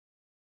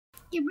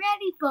Get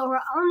ready for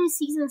our own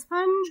season of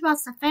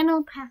SpongeBob's the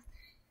final path.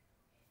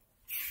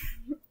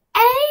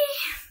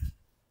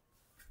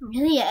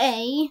 Really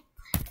A.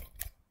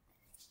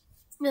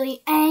 New.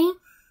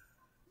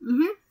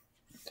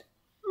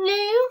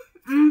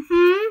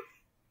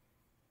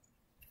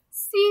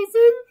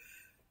 Season.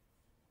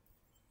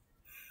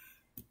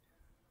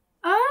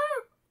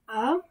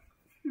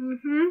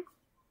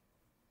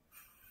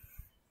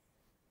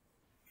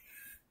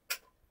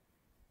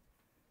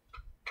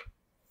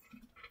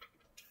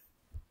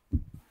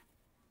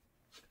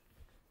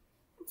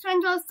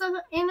 SpongeBob's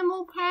the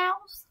animal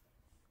pals.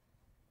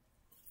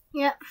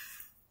 Yep.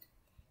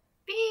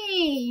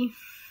 B.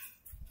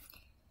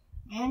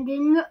 And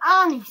in the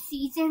honor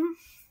season,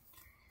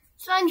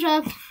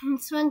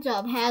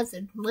 SpongeBob has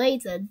a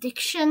laser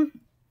addiction.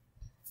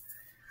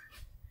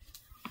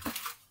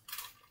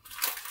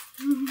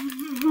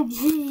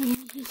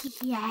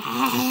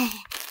 Yeah.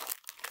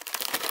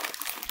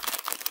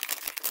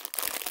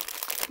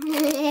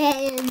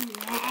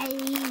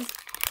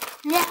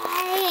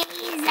 Nice.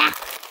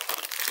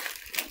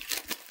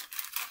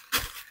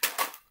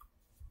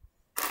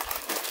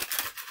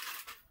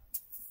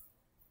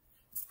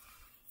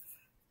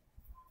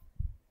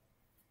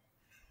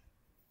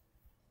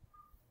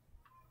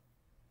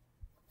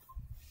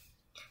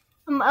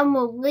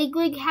 Will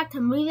Wig have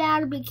to move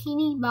out of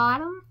Bikini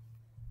Bottom?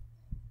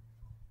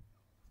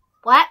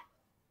 What?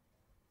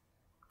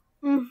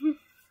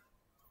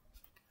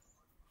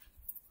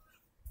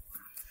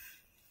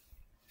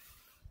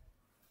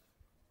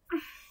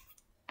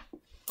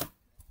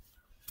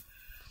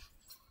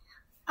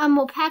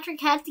 Will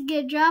Patrick have to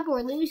get a job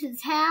or lose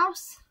his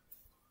house?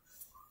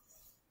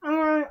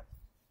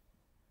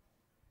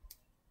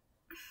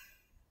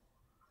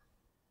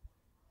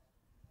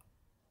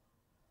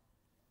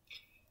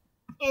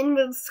 And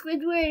will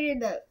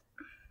Squidward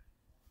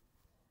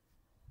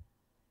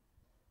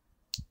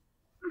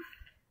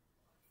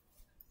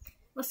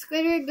will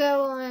Squidward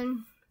go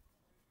on?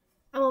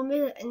 And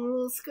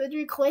will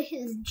Squidward quit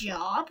his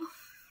job?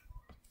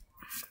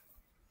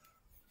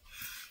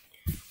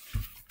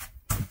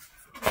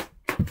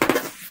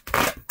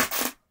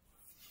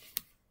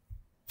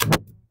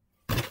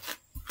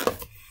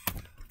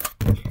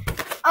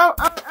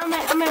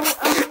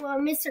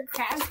 Mr.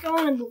 Krabs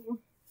going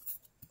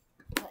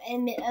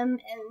and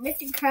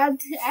Mr.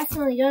 Krabs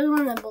accidentally goes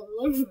on a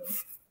balloon.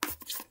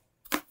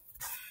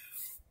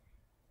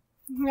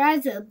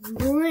 That's a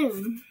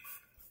balloon.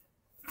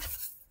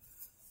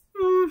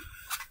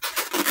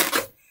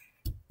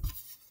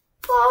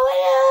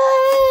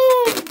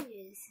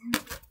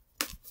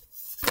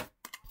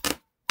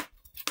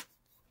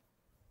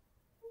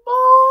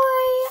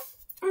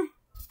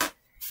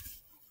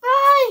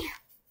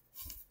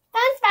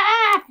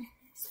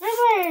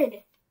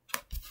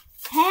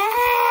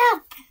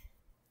 Help!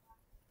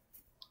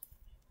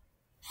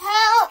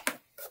 Help!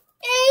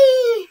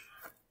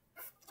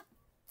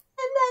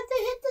 I'm about to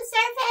hit the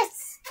surface.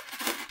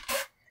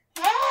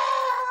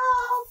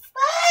 Help!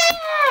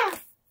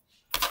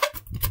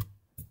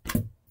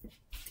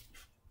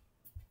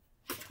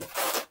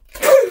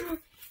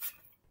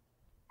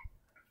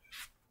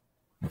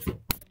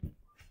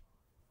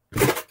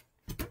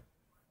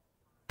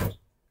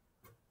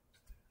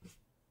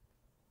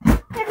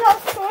 There's all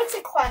sorts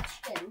of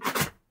questions.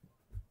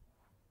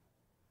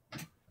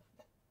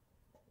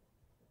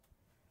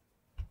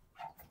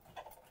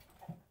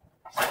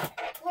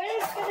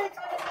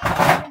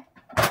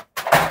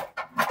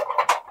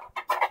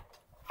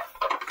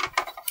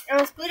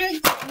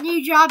 Squidward's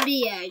new job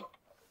be a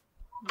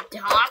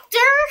doctor?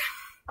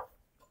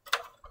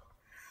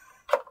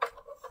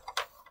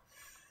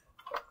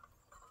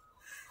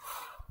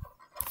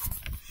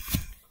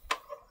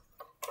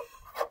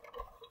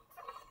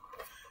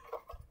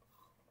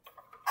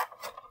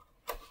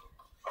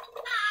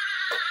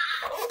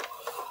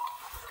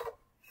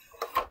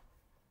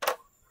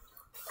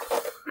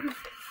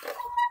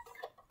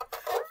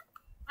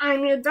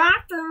 I'm your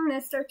doctor,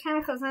 Mr.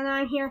 Tentacles, and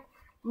I'm here.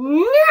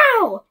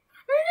 No!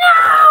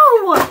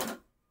 No!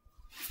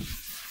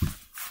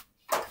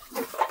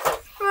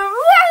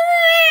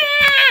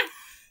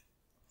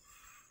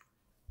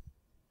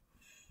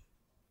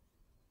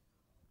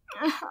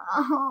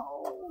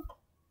 Oh.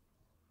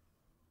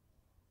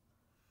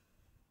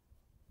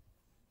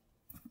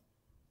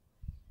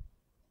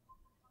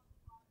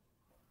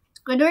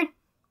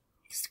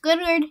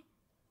 Squidward.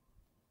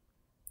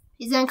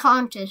 He's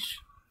unconscious.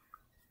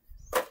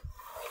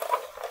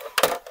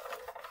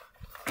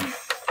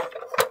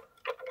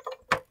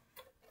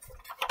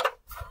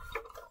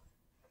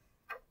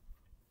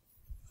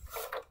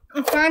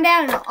 I found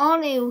out an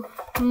all-new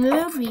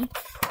movie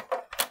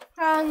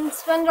on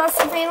SpongeBob's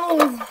the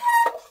Final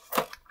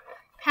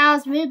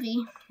Pals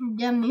movie,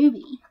 the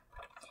movie.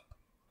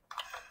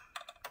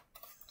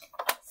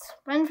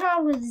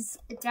 SpongeBob was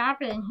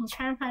adopted and he's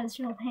trying to find his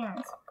real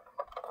parents.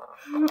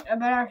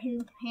 About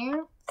his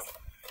parents.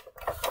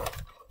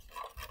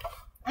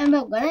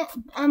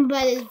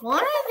 But is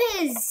one of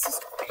his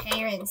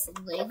parents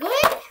liquid?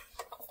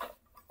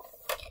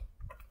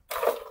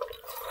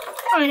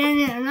 Oh,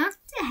 no, not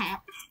the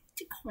hat.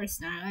 Of course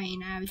not.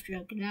 I was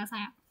joking about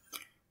that.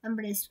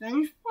 Remember the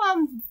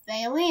SpongeBob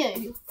family,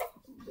 a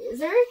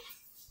wizard?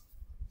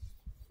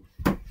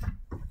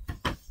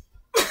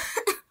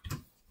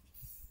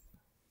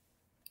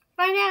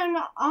 Find out in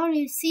the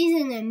all-new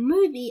season and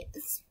movie,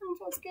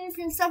 SpongeBob's Ghost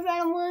and Stuffed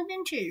Animal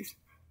Adventures,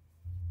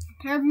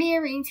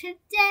 premiering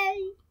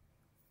today.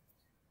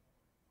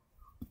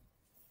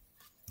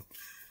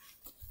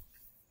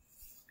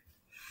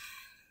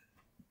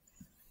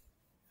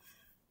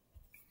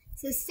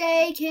 So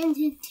stay tuned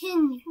to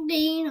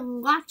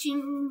continue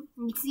watching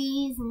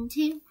season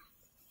 2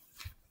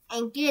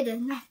 and get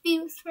enough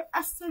views for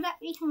us so that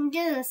we can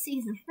get a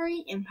season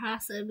 3 and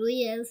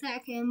possibly a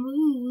second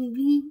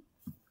movie.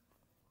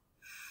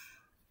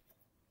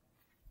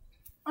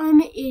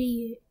 I'm an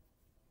idiot.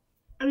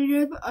 I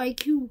never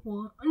IQ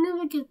 1. I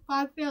never get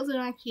 5,000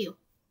 IQ.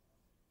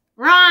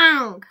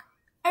 Wrong!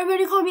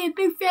 Everybody call me a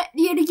big fat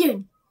idiot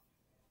again.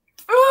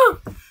 Oh!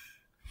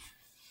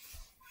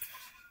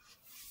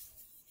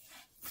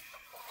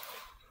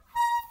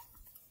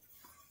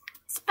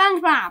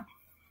 SpongeBob.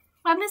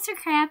 Well, Mr.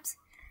 Krabs,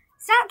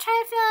 stop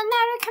trying to film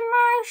another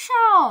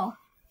commercial.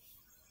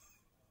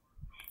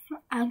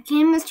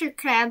 Okay, Mr.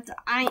 Krabs,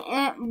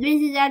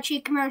 this is actually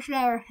a commercial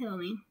that we're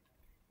filming.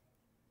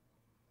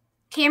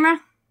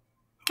 Camera?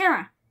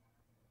 Camera.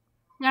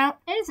 No,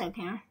 it is no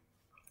camera.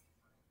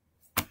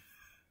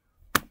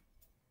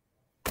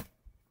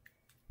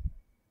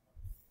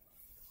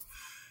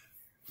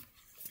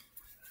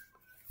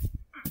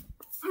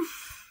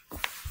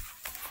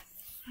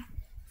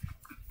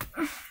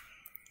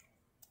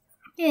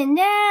 And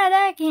now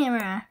the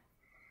camera.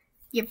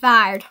 You're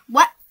fired.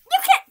 What? You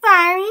can't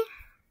fire me.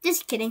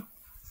 Just kidding.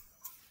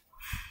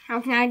 How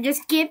can I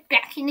just get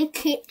back in the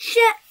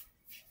kitchen?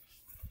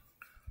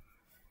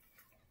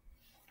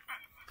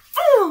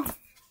 Oh.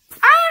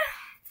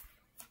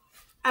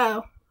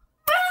 Oh.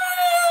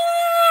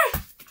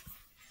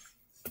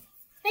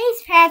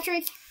 Thanks,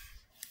 Patrick.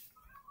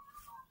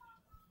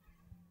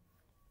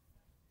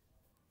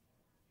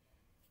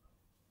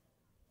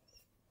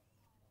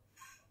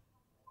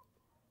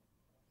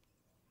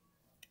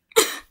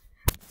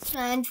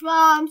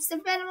 SpongeBob,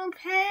 Stuffed Animal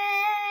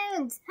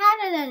Pants. Ha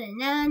na na na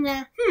na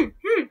na.